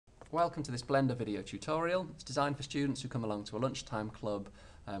Welcome to this Blender video tutorial. It's designed for students who come along to a lunchtime club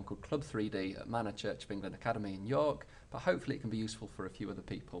called Club3D at Manor CE Academy in York, but hopefully it can be useful for a few other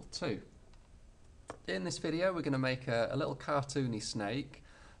people too. In this video we're going to make a little cartoony snake.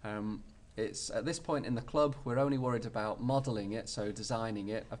 It's at this point in the club we're only worried about modelling it, so designing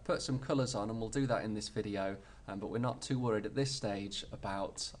it. I've put some colours on and we'll do that in this video, but we're not too worried at this stage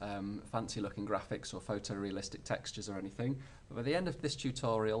about fancy looking graphics or photorealistic textures or anything. But by the end of this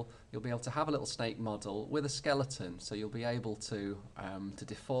tutorial you'll be able to have a little snake model with a skeleton, so you'll be able to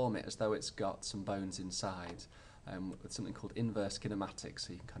deform it as though it's got some bones inside with something called Inverse Kinematics,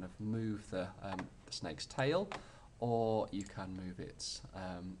 so you can kind of move the snake's tail, or you can move its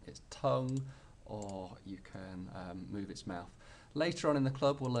tongue, or you can move its mouth. Later on in the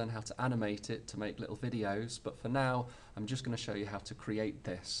club we'll learn how to animate it to make little videos, but for now I'm just going to show you how to create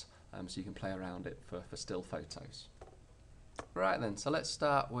this so you can play around it for still photos. Right then, so let's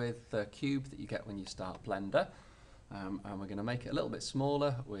start with the cube that you get when you start Blender, and we're going to make it a little bit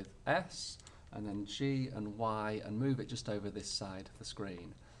smaller with S and then G and Y and move it just over this side of the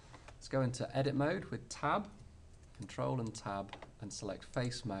screen. Let's go into edit mode with Tab, Control and Tab, and select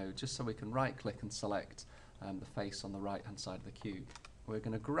face mode, just so we can right click and select the face on the right hand side of the cube. We're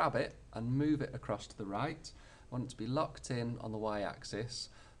going to grab it and move it across to the right. I want it to be locked in on the Y axis,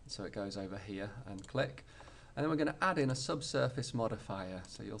 so it goes over here, and click. And then we're going to add in a subsurface modifier.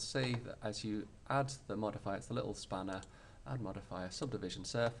 So you'll see that as you add the modifier, it's the little spanner, add modifier, subdivision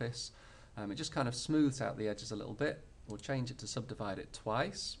surface. It just kind of smooths out the edges a little bit. We'll change it to subdivide it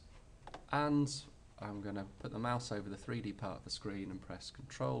twice, and I'm going to put the mouse over the 3D part of the screen and press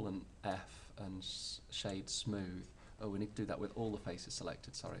Control and F and shade smooth. Oh, we need to do that with all the faces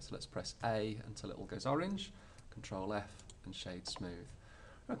selected, sorry. So let's press A until it all goes orange, Control F and shade smooth.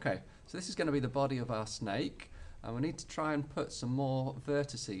 Okay, so this is going to be the body of our snake, and we need to try and put some more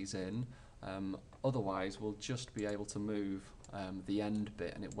vertices in, otherwise we'll just be able to move the end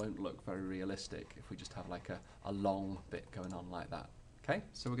bit and it won't look very realistic if we just have like a long bit going on like that. Okay,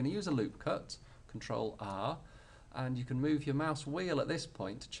 so we're going to use a loop cut, Control R, and you can move your mouse wheel at this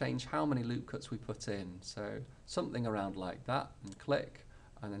point to change how many loop cuts we put in. So something around like that, and click,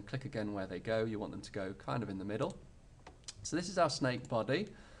 and then click again where they go. You want them to go kind of in the middle. So this is our snake body.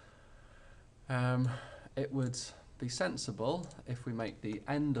 It would be sensible if we make the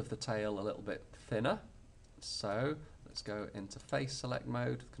end of the tail a little bit thinner. So let's go into face select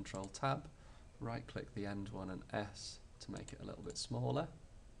mode, Control Tab, right click the end one and S to make it a little bit smaller.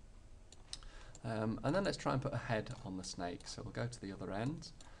 And then let's try and put a head on the snake. So we'll go to the other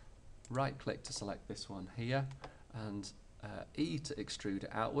end, right click to select this one here, and E to extrude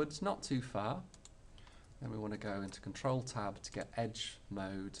it outwards, not too far. Then we want to go into Control Tab to get edge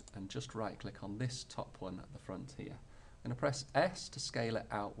mode and just right click on this top one at the front here. I'm going to press S to scale it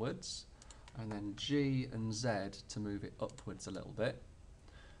outwards, and then G and Z to move it upwards a little bit.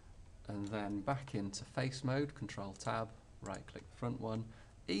 And then back into face mode, Control Tab, right click the front one,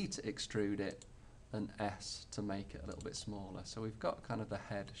 E to extrude it, and S to make it a little bit smaller. So we've got kind of the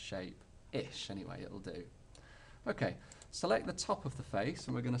head shape-ish anyway, it'll do. Okay, select the top of the face,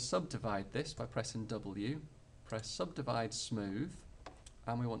 and we're going to subdivide this by pressing W, press subdivide smooth,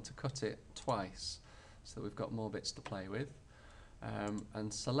 and we want to cut it twice so that we've got more bits to play with.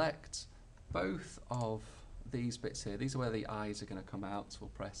 And select both of these bits here. These are where the eyes are going to come out, so we'll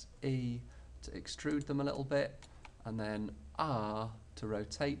press E to extrude them a little bit, and then R to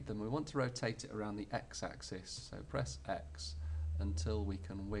rotate them. We want to rotate it around the X axis, so press X until we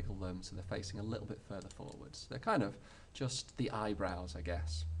can wiggle them so they're facing a little bit further forwards. They're kind of just the eyebrows, I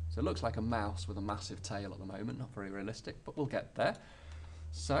guess. So it looks like a mouse with a massive tail at the moment, not very realistic, but we'll get there.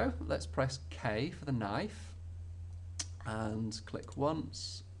 So let's press K for the knife, and click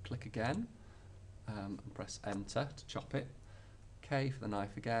once, click again, and press Enter to chop it. K for the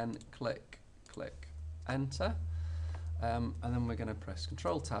knife again, click, click, Enter. And then we're going to press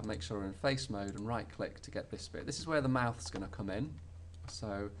Control Tab, make sure we're in face mode, and right click to get this bit. This is where the mouth's going to come in.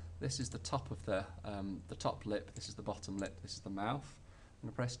 So this is the top of the top lip, this is the bottom lip, this is the mouth. I'm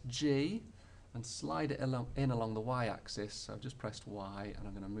going to press G and slide it in along the Y axis. So I've just pressed Y and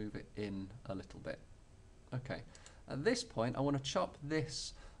I'm going to move it in a little bit. Okay, at this point I want to chop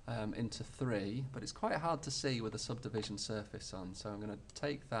this into 3, but it's quite hard to see with a subdivision surface on, so I'm going to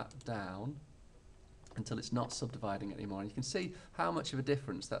take that down until it's not subdividing it anymore. And you can see how much of a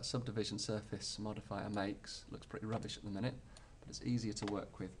difference that subdivision surface modifier makes. It looks pretty rubbish at the minute, but it's easier to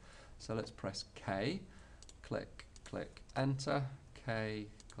work with. So let's press K, click, click, Enter, K,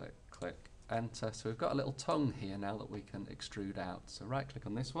 click, click, Enter. So we've got a little tongue here now that we can extrude out. So right click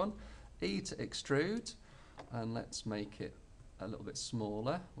on this one, E to extrude, and let's make it a little bit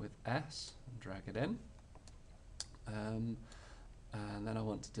smaller with S and drag it in. And then I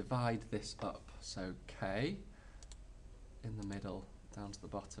want to divide this up, so K in the middle down to the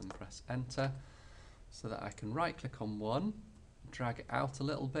bottom, press enter, so that I can right click on one, drag it out a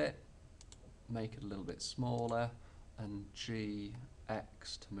little bit, make it a little bit smaller, and GX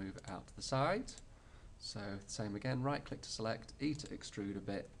to move it out to the side. So same again, right click to select, E to extrude a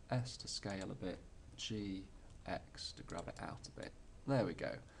bit, S to scale a bit, GX to grab it out a bit. There we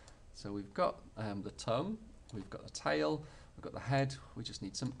go. So we've got the tongue, we've got the tail, we've got the head, we just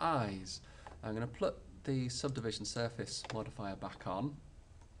need some eyes. I'm going to put the subdivision surface modifier back on,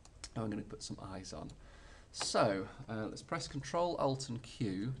 and I'm going to put some eyes on. So let's press Control Alt and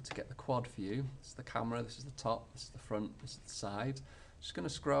Q to get the quad view. This is the camera, this is the top, this is the front, this is the side. Just going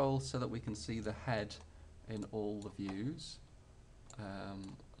to scroll so that we can see the head in all the views,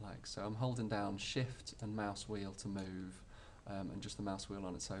 like so. I'm holding down Shift and mouse wheel to move, and just the mouse wheel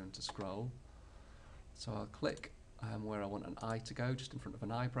on its own to scroll. So I'll click where I want an eye to go, just in front of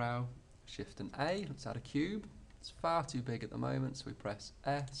an eyebrow. Shift and A, let's add a cube. It's far too big at the moment, so we press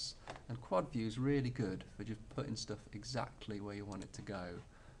S, and quad view is really good for just putting stuff exactly where you want it to go.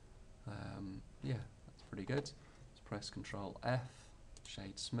 Yeah, that's pretty good. Let's press Control F,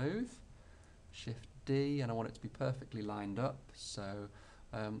 shade smooth, Shift D, and I want it to be perfectly lined up. So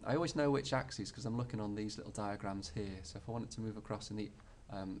I always know which axes because I'm looking on these little diagrams here. So if I want it to move across in the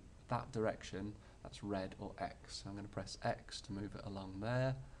that direction, that's red or X. So I'm going to press X to move it along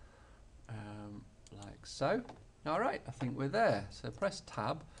there, like so. Alright, I think we're there. So press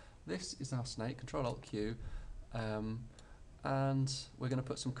Tab. This is our snake, Control Alt Q, and we're going to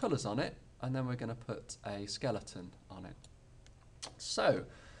put some colours on it, and then we're going to put a skeleton on it. So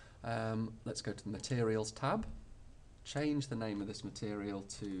let's go to the Materials tab, change the name of this material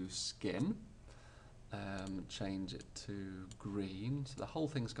to Skin, change it to green, so the whole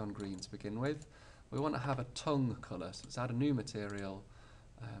thing's gone green to begin with. We want to have a tongue colour, so let's add a new material,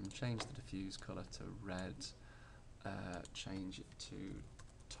 change the diffuse colour to red, change it to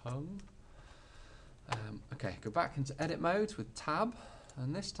tongue. Okay, go back into edit mode with tab,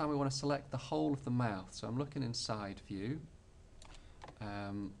 and this time we want to select the whole of the mouth. So I'm looking in side view.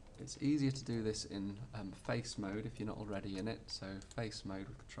 It's easier to do this in face mode if you're not already in it. So face mode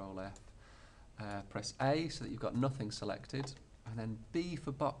with Control F. Press A so that you've got nothing selected, and then B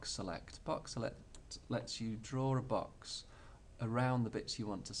for box select. Box select lets you draw a box around the bits you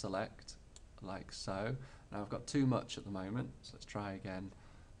want to select, like so. Now I've got too much at the moment, so let's try again.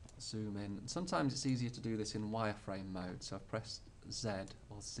 Zoom in. And sometimes it's easier to do this in wireframe mode, so I've pressed Z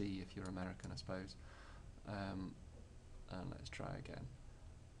or Z if you're American, I suppose. And let's try again.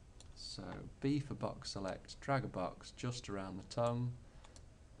 So B for box select, drag a box just around the tongue.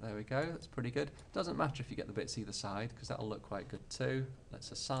 There we go, that's pretty good. Doesn't matter if you get the bits either side, because that'll look quite good too.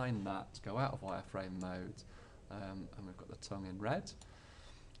 Let's assign that, go out of wireframe mode, and we've got the tongue in red.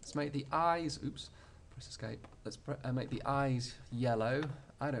 Let's make the eyes, oops, press escape. Let's make the eyes yellow.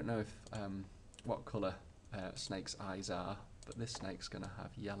 I don't know if what colour snake's eyes are, but this snake's going to have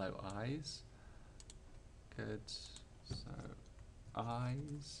yellow eyes. Good, so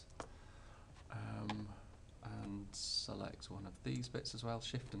eyes, and select one of these bits as well,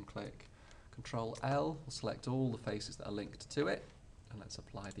 shift and click. Control L will select all the faces that are linked to it, and let's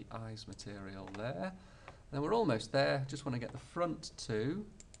apply the eyes material there. Then we're almost there, just want to get the front two,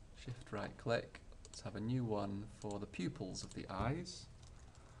 shift right click. Let's have a new one for the pupils of the eyes.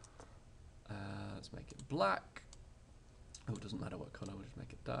 Let's make it black. Oh, it doesn't matter what colour, we'll just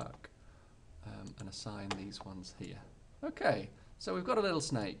make it dark. And assign these ones here. Okay, so we've got a little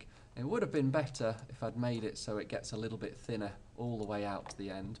snake. It would have been better if I'd made it so it gets a little bit thinner all the way out to the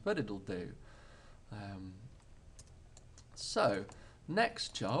end, but it'll do. So,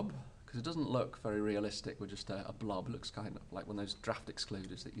 next job, because it doesn't look very realistic with just a blob. It looks kind of like one of those draft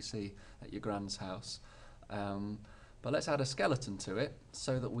excluders that you see at your grand's house. But let's add a skeleton to it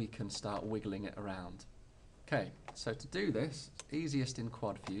so that we can start wiggling it around. Okay, so to do this, it's easiest in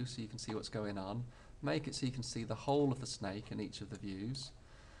quad view so you can see what's going on. Make it so you can see the whole of the snake in each of the views.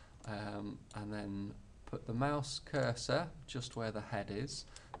 And then put the mouse cursor just where the head is.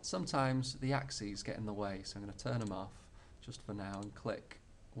 Sometimes the axes get in the way, so I'm going to turn them off just for now and click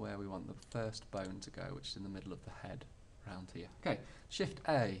where we want the first bone to go, which is in the middle of the head, around here. Okay, Shift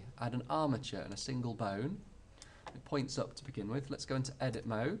A, add an armature and a single bone. It points up to begin with. Let's go into edit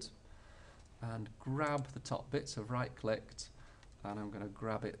mode and grab the top bit, so right clicked, and I'm going to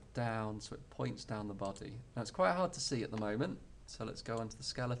grab it down so it points down the body. Now it's quite hard to see at the moment, so let's go into the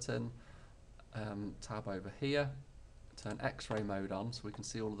skeleton, tab over here, turn X-ray mode on so we can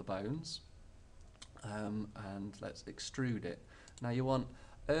see all of the bones, and let's extrude it. Now you want,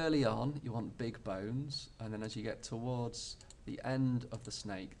 early on, you want big bones, and then as you get towards the end of the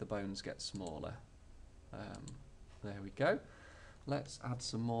snake, the bones get smaller. There we go. Let's add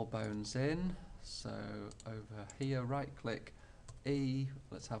some more bones in. So over here, right click E,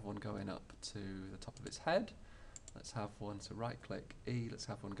 let's have one going up to the top of its head. Let's have one, so right click E, let's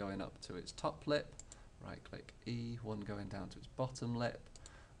have one going up to its top lip. Right click E, one going down to its bottom lip.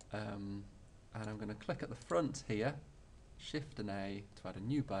 And I'm going to click at the front here, Shift and A to add a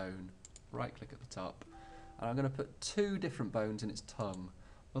new bone, right click at the top. And I'm going to put 2 different bones in its tongue,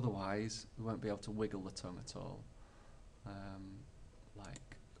 otherwise we won't be able to wiggle the tongue at all.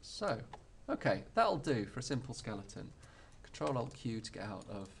 Like so. Okay, that'll do for a simple skeleton. Control Alt Q to get out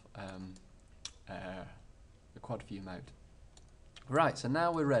of the quad view mode. Right, so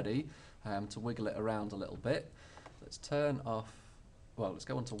now we're ready to wiggle it around a little bit. Let's turn off, well, let's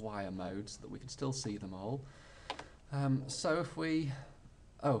go onto wire mode so that we can still see them all. So if we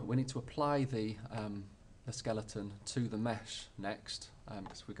need to apply the skeleton to the mesh next.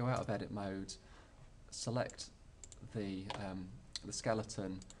 So if we go out of edit mode, select the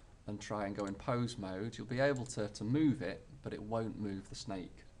skeleton and try and go in pose mode, you'll be able to move it, but it won't move the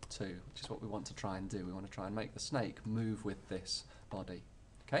snake too, which is what we want to try and do. We want to try and make the snake move with this body.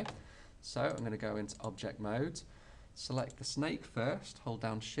 Okay, so I'm going to go into object mode, select the snake first, hold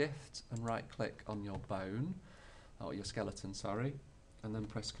down Shift and right click on your bone, or your skeleton, sorry, and then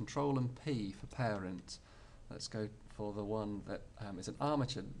press Control and P for parent. Let's go for the one that is an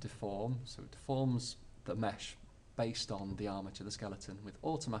armature deform, so it deforms the mesh based on the armature, the skeleton, with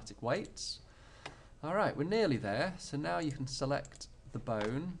automatic weights. Alright, we're nearly there, so now you can select the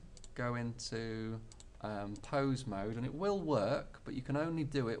bone, go into pose mode, and it will work, but you can only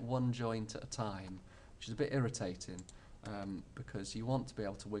do it one joint at a time, which is a bit irritating, because you want to be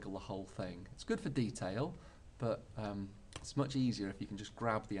able to wiggle the whole thing. It's good for detail, but it's much easier if you can just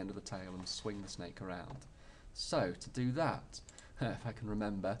grab the end of the tail and swing the snake around. So, to do that, if I can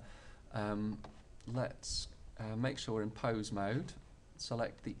remember, let's make sure we're in pose mode,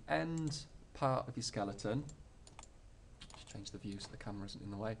 select the end part of your skeleton, just change the view so the camera isn't in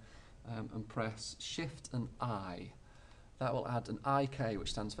the way, and press Shift and I. That will add an IK,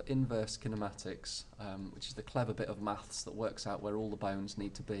 which stands for Inverse Kinematics, which is the clever bit of maths that works out where all the bones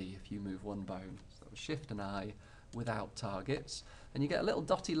need to be if you move one bone. So that was Shift and I without targets, and you get a little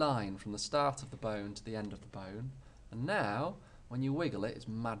dotty line from the start of the bone to the end of the bone, and now when you wiggle it, it's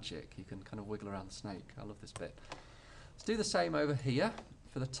magic. You can kind of wiggle around the snake. I love this bit. Let's do the same over here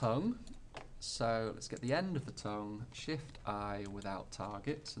for the tongue. So let's get the end of the tongue, Shift I without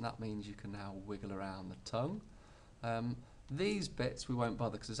targets, and that means you can now wiggle around the tongue. These bits we won't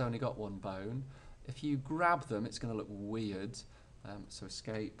bother because it's only got one bone. If you grab them, it's going to look weird. So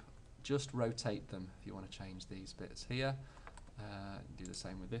escape, just rotate them if you want to change these bits here. Do the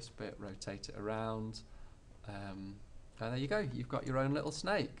same with this bit, rotate it around. And there you go, you've got your own little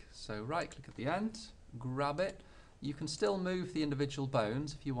snake. So right click at the end, grab it. You can still move the individual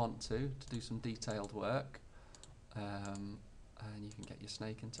bones if you want to do some detailed work. And you can get your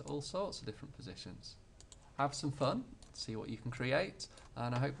snake into all sorts of different positions. Have some fun, see what you can create,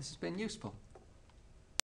 and I hope this has been useful.